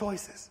wrong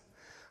choices.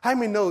 How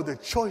many know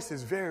that choice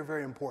is very,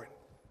 very important?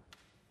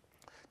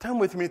 Turn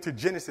with me to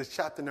Genesis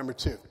chapter number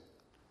 2.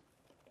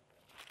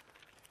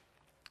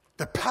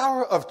 The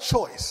power of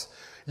choice.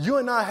 You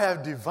and I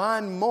have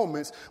divine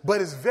moments,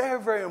 but it's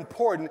very, very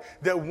important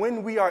that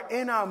when we are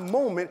in our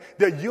moment,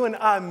 that you and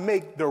I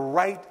make the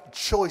right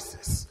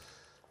choices.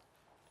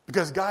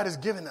 Because God has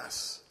given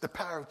us the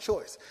power of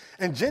choice.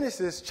 In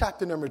Genesis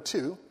chapter number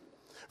 2,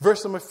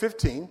 verse number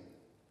 15,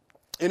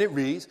 and it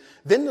reads,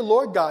 Then the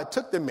Lord God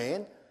took the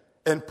man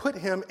and put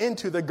him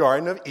into the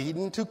Garden of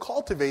Eden to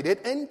cultivate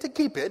it and to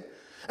keep it.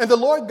 And the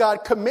Lord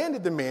God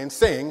commanded the man,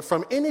 saying,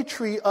 From any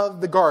tree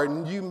of the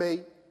garden you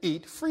may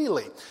eat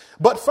freely.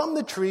 But from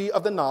the tree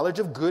of the knowledge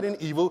of good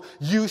and evil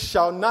you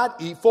shall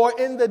not eat, for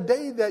in the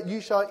day that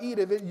you shall eat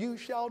of it, you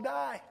shall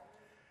die.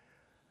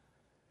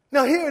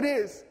 Now here it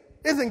is.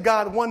 Isn't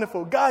God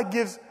wonderful? God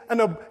gives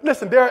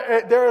listen,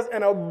 there is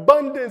an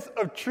abundance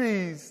of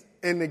trees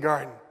in the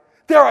garden.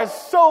 There are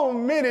so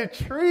many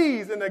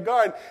trees in the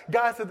garden.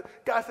 God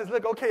says,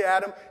 look, okay,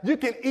 Adam, you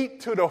can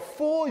eat to the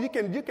full. You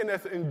can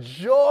just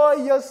enjoy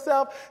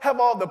yourself, have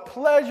all the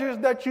pleasures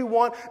that you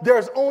want.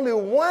 There's only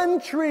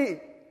one tree,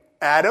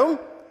 Adam,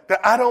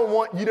 that I don't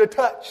want you to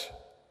touch.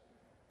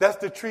 That's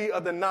the tree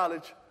of the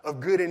knowledge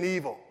of good and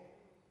evil.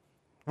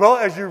 Well,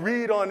 as you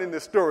read on in the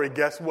story,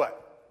 guess what?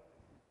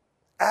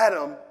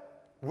 Adam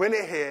went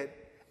ahead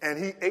and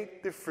he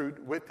ate the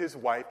fruit with his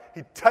wife.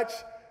 He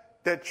touched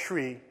that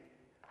tree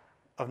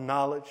of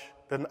knowledge,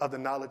 of the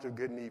knowledge of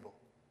good and evil.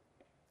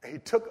 And he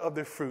took of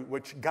the fruit,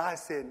 which God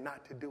said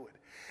not to do it.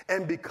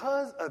 And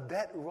because of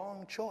that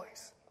wrong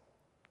choice,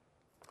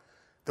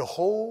 the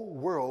whole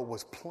world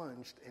was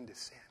plunged into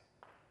sin.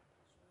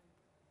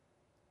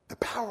 The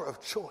power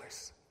of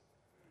choice.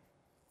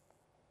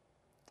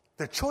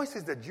 The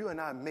choices that you and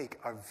I make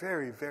are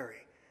very,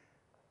 very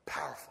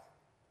powerful.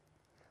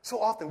 So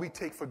often we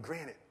take for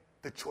granted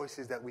the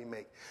choices that we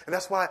make. And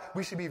that's why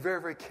we should be very,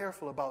 very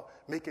careful about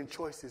making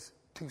choices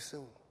too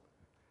soon.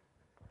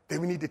 That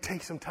we need to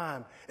take some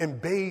time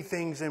and bathe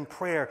things in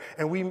prayer.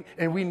 And we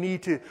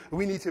need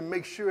to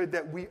make sure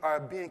that we are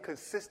being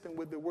consistent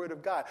with the Word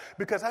of God.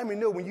 Because how many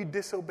know when you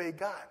disobey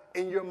God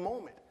in your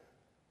moment,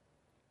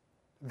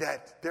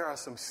 that there are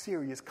some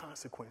serious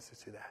consequences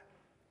to that?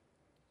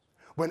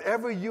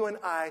 Whenever you and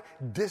I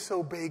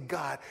disobey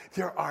God,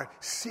 there are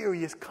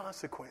serious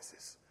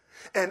consequences.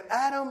 And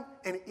Adam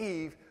and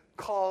Eve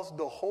caused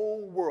the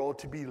whole world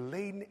to be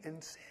laden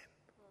in sin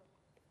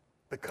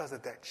because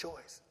of that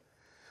choice.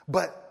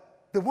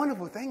 But the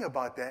wonderful thing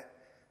about that,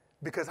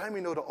 because how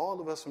many know that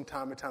all of us from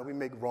time to time we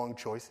make wrong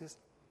choices,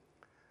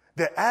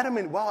 that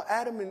while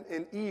Adam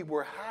and Eve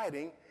were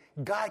hiding,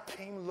 God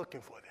came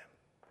looking for them.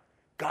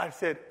 God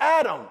said,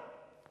 Adam,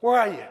 where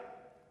are you?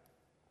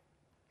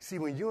 See,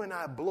 when you and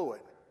I blow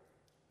it,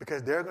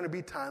 because there are going to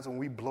be times when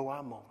we blow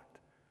our moment,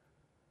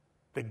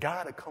 that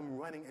God will come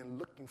running and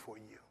looking for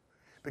you.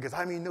 Because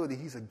how many know that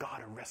he's a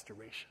God of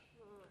restoration?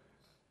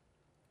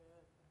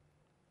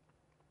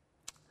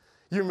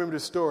 You remember the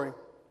story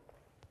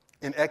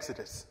in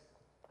Exodus.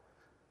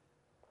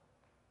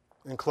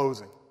 In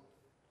closing,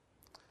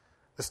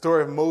 the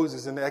story of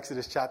Moses in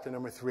Exodus chapter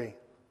number 3.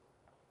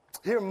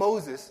 Here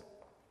Moses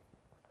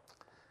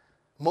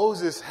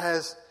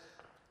has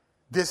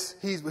this,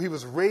 he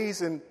was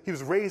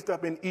raised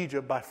up in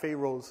Egypt by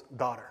Pharaoh's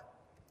daughter.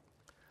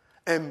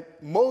 And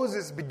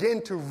Moses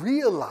began to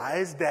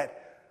realize that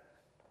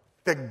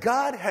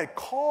God had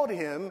called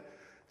him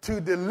to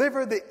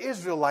deliver the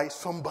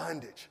Israelites from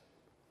bondage.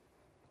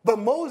 But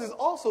Moses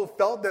also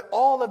felt that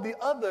all of the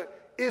other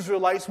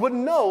Israelites would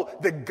know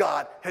that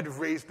God had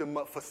raised them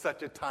up for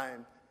such a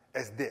time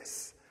as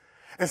this.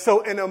 And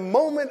so in a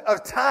moment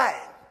of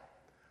time,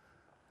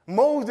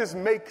 Moses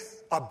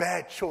makes a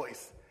bad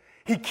choice.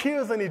 He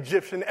kills an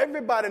Egyptian.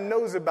 Everybody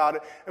knows about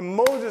it. And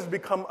Moses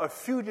becomes a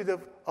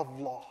fugitive of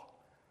law.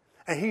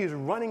 And he is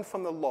running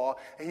from the law.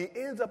 And he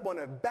ends up on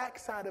the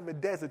backside of a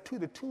desert to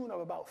the tune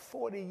of about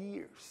 40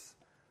 years.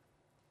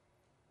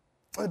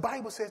 And the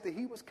Bible says that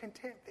he was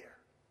content there.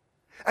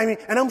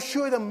 And I'm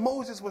sure that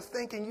Moses was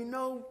thinking,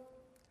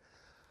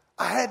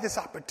 I had this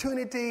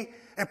opportunity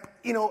and,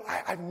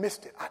 I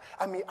missed it.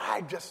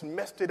 I just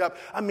messed it up.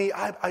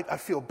 I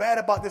feel bad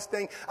about this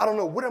thing. I don't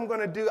know what I'm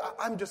going to do.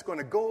 I'm just going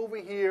to go over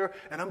here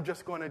and I'm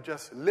just going to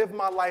just live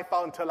my life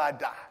out until I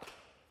die.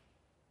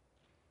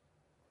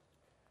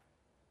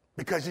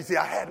 Because you see,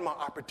 I had my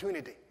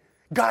opportunity.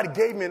 God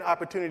gave me an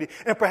opportunity.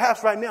 And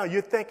perhaps right now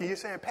you're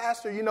saying,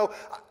 Pastor,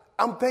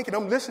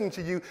 I'm listening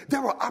to you.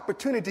 There were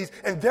opportunities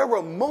and there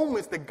were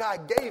moments that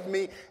God gave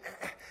me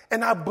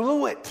and I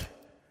blew it.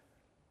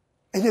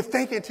 And you're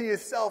thinking to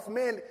yourself,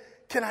 man,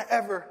 can I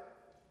ever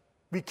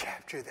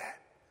recapture that?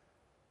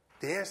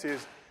 The answer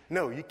is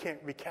no, you can't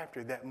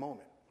recapture that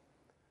moment.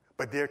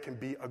 But there can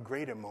be a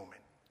greater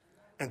moment.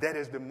 And that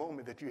is the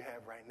moment that you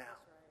have right now.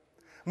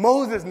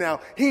 Moses now,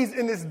 he's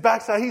in this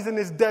backside, he's in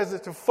this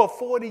desert for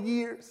 40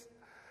 years.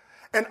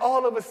 And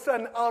all of a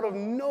sudden, out of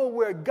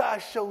nowhere, God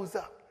shows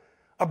up.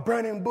 A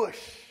burning bush.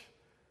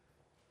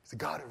 It's a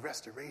God of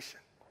restoration.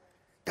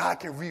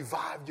 God can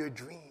revive your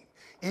dream.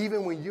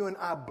 Even when you and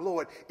I blow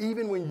it,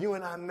 even when you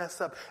and I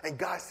mess up, and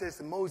God says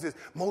to Moses,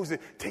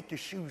 take your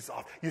shoes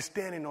off. You're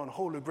standing on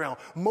holy ground.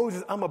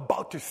 Moses, I'm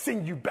about to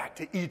send you back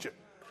to Egypt.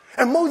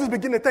 And Moses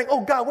began to think,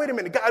 oh, God, wait a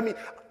minute. God,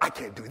 I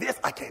can't do this.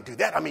 I can't do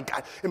that.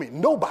 God,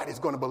 nobody's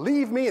going to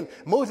believe me. And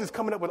Moses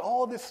coming up with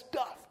all this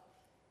stuff.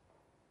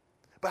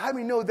 But how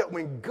many know that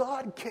when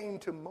God came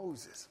to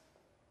Moses,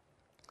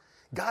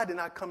 God did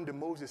not come to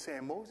Moses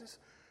saying, Moses,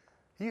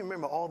 you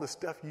remember all the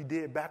stuff you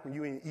did back when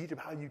you were in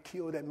Egypt, how you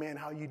killed that man,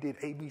 how you did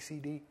A, B, C,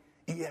 D,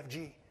 E, F,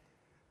 G.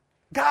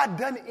 God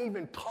doesn't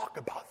even talk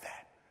about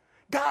that.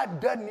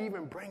 God doesn't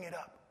even bring it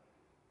up.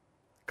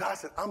 God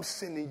said, I'm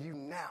sending you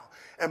now.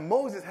 And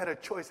Moses had a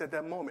choice at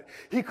that moment.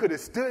 He could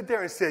have stood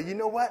there and said, you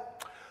know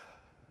what?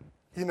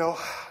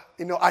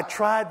 I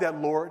tried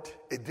that, Lord.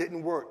 It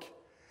didn't work.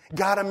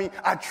 God,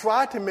 I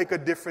tried to make a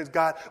difference,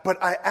 God,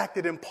 but I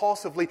acted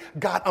impulsively.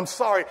 God, I'm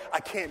sorry. I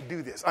can't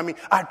do this.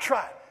 I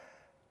tried.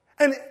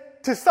 And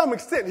to some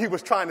extent, he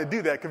was trying to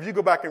do that, because if you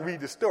go back and read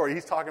the story,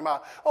 he's talking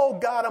about, oh,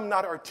 God, I'm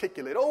not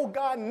articulate. Oh,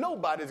 God,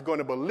 nobody's going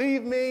to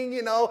believe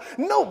me.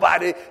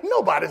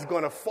 Nobody's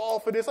going to fall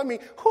for this.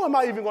 Who am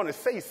I even going to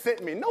say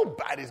sent me?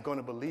 Nobody's going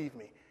to believe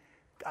me.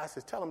 God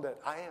says, tell them that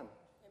I am,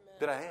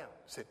 that I am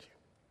sent you.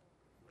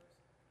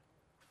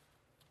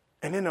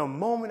 And in a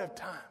moment of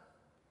time,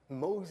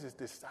 Moses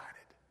decided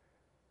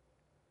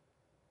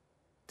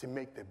to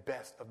make the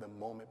best of the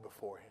moment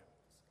before him.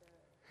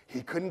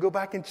 He couldn't go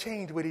back and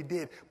change what he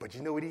did, but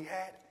you know what he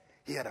had?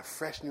 He had a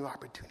fresh new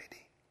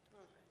opportunity.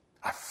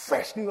 A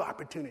fresh new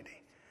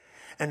opportunity.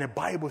 And the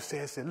Bible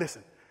says that,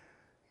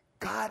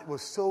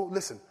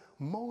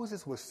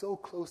 Moses was so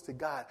close to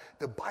God.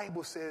 The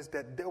Bible says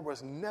that there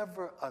was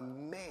never a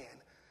man,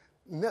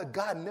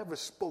 God never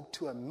spoke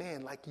to a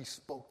man like he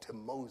spoke to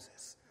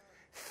Moses,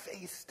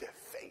 face to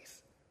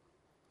face.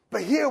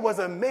 But here was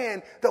a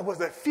man that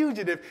was a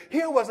fugitive.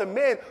 Here was a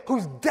man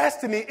whose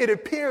destiny, it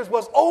appears,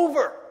 was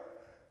over.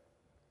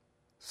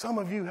 Some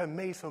of you have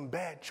made some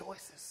bad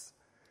choices.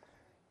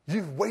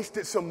 You've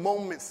wasted some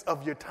moments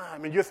of your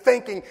time, and you're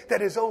thinking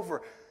that it's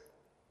over.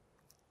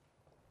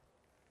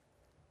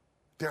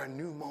 There are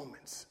new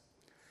moments.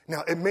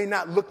 Now, it may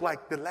not look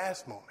like the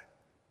last moment.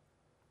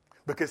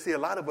 Because, see, a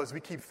lot of us,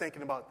 we keep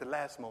thinking about the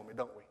last moment,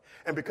 don't we?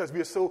 And because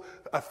we are so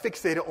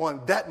fixated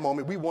on that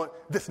moment, we want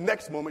this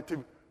next moment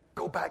to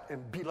go back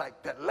and be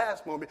like that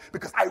last moment,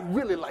 because I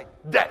really like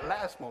that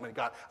last moment,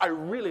 God. I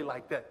really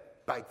like that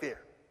right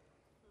there.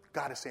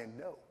 God is saying,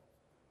 no,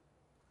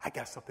 I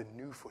got something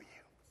new for you.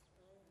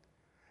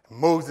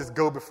 Moses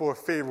go before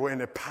Pharaoh in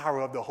the power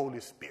of the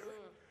Holy Spirit.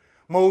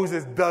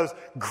 Moses does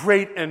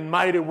great and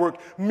mighty work,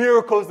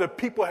 miracles that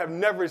people have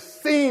never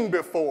seen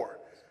before.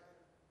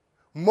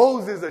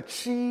 Moses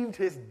achieved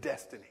his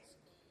destiny.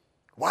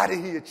 Why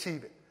did he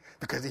achieve it?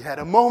 Because he had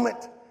a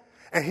moment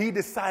and he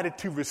decided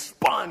to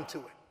respond to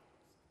it.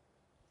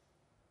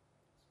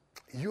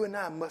 You and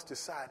I must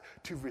decide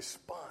to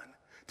respond,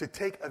 to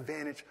take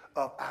advantage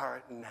of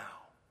our now.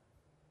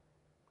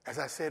 As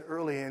I said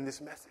earlier in this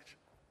message,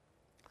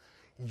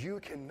 you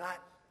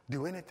cannot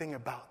do anything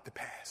about the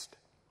past.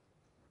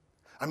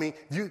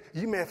 You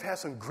may have had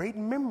some great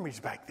memories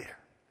back there.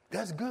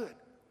 That's good.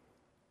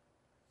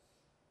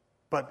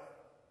 But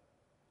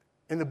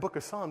in the book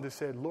of Psalms, it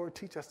said, Lord,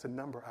 teach us to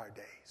number our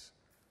days.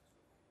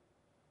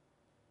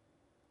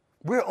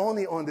 We're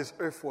only on this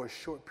earth for a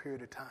short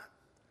period of time.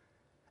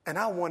 And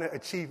I want to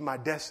achieve my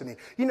destiny.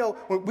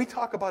 When we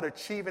talk about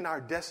achieving our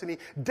destiny,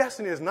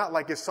 destiny is not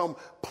like it's some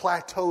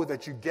plateau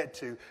that you get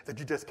to, that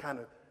you just kind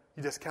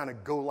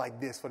of go like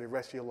this for the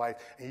rest of your life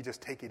and you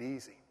just take it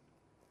easy.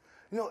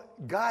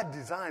 God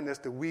designed us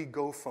that we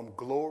go from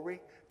glory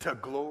to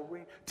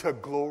glory to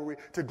glory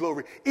to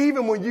glory.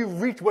 Even when you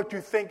reach what you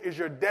think is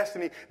your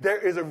destiny, there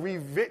is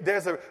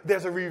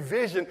there's a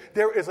revision.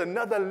 There is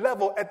another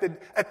level at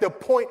the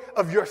point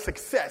of your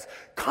success.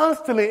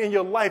 Constantly in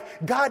your life,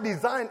 God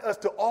designed us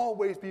to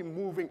always be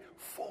moving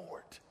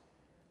forward.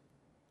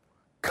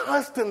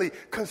 Constantly,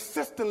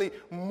 consistently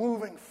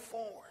moving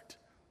forward.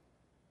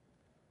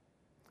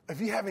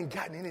 If you haven't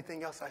gotten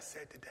anything else I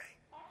said today,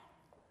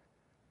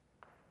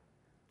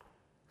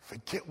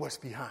 forget what's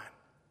behind.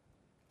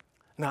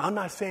 Now, I'm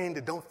not saying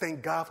that don't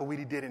thank God for what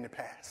he did in the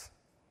past.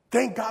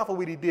 Thank God for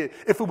what he did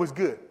if it was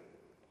good.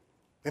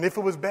 And if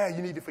it was bad,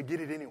 you need to forget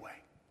it anyway.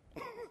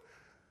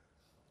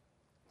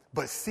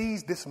 But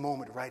seize this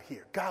moment right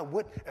here. God,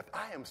 what if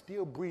I am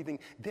still breathing?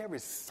 There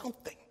is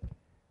something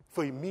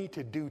for me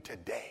to do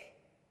today.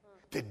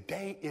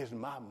 Today is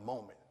my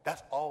moment.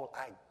 That's all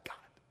I got.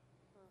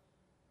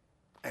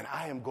 And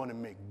I am going to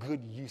make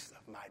good use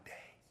of my day.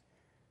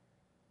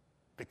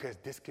 Because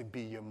this could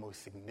be your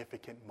most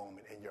significant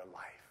moment in your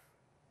life.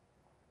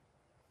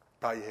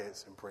 Bow your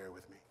heads in prayer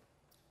with me.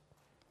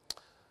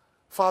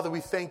 Father,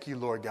 we thank you,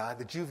 Lord God,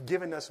 that you've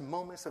given us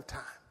moments of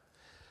time.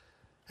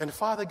 And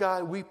Father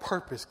God, we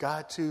purpose,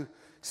 God, to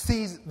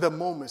seize the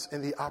moments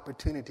and the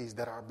opportunities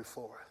that are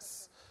before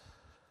us.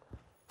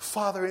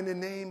 Father, in the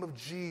name of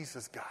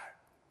Jesus, God,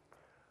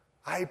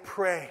 I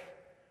pray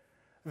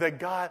that,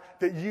 God,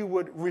 that you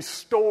would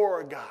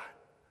restore, God,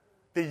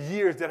 the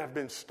years that have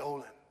been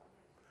stolen.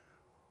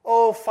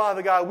 Oh,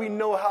 Father God, we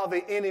know how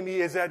the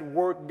enemy is at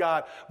work,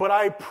 God. But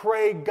I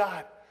pray,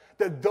 God,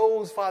 that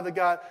those, Father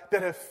God,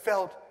 that have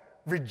felt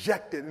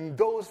rejected and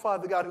those,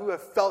 Father God, who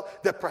have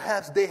felt that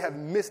perhaps they have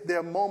missed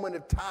their moment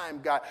of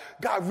time, God,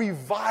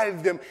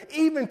 revive them.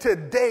 Even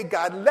today,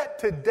 God, let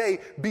today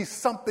be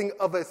something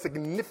of a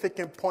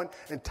significant point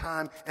in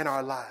time in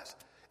our lives.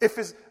 If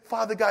it's,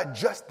 Father God,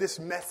 just this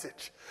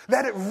message,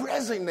 let it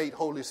resonate,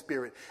 Holy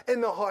Spirit,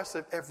 in the hearts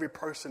of every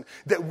person,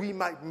 that we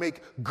might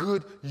make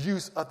good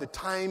use of the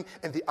time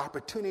and the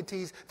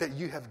opportunities that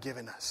you have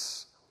given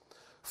us.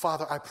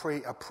 Father, I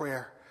pray a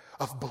prayer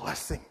of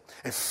blessing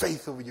and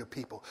faith over your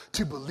people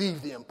to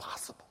believe the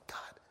impossible,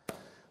 God.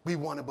 We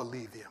want to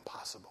believe the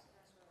impossible.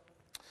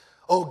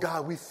 Oh,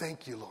 God, we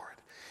thank you, Lord.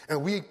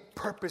 And we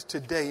purpose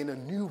today in a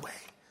new way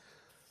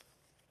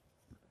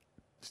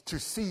to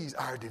seize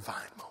our divine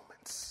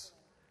moments.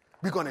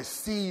 We're going to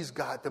seize,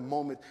 God, the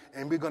moment,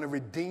 and we're going to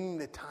redeem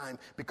the time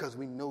because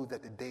we know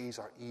that the days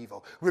are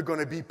evil. We're going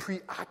to be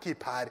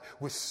preoccupied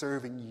with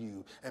serving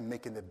you and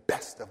making the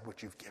best of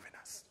what you've given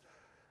us,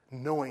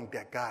 knowing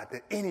that, God,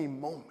 that any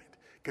moment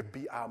could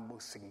be our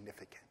most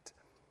significant.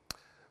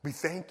 We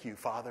thank you,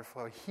 Father,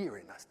 for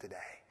hearing us today.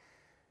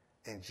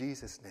 In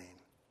Jesus'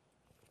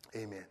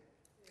 name, amen.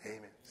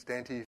 Amen. Stand to you.